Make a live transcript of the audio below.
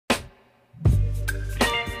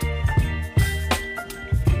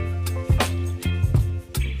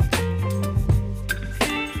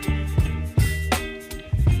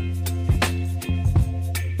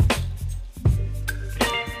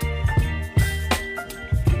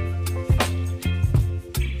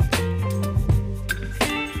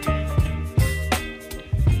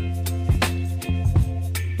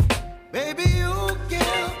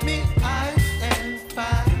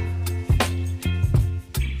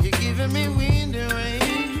giving me wind and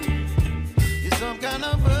rain. You're some kind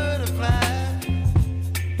of butterfly.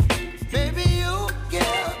 Baby, you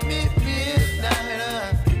give me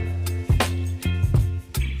midnight.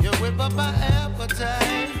 You whip up my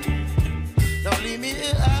appetite. Don't leave me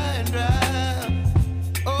here high and dry.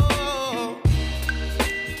 Oh,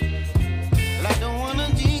 well, I don't wanna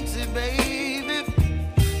jinx it, baby,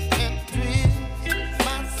 and twist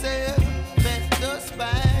myself at the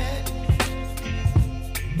spine.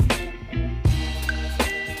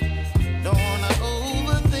 Don't wanna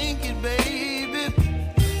overthink it, baby.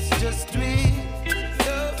 It's just twist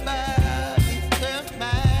your body and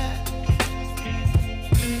mine.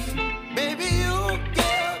 Baby, you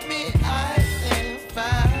give me ice and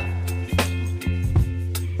fire.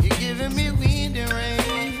 You're giving me wind and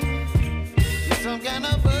rain. You're some kind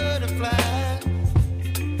of butterfly.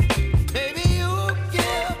 Baby, you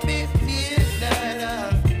give me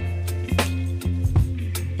midnight.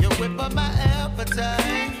 You whip up my appetite.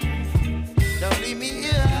 Don't leave me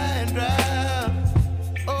here high and dry.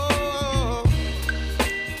 Oh,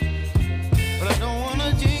 but I don't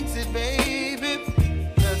wanna jinx it, baby.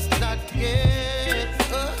 Let's not get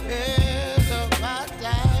ahead of my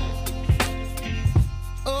time.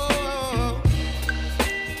 Oh,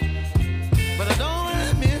 but I don't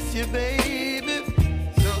wanna miss you, baby.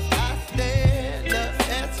 So I stand up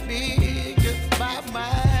and speak my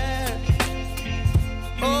mind.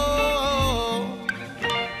 Oh.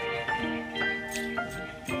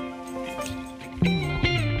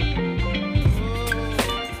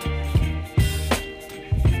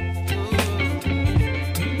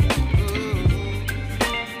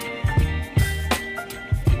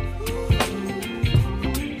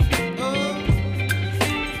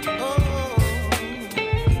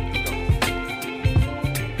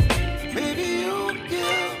 Baby, you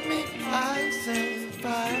give me ice and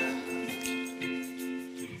fire.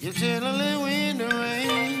 You're chilling wind and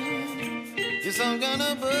rain. You're some kind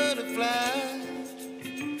of butterfly.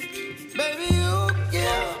 Baby, you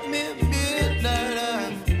give me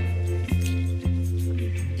midnight.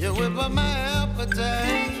 You whip up my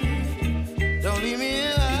appetite.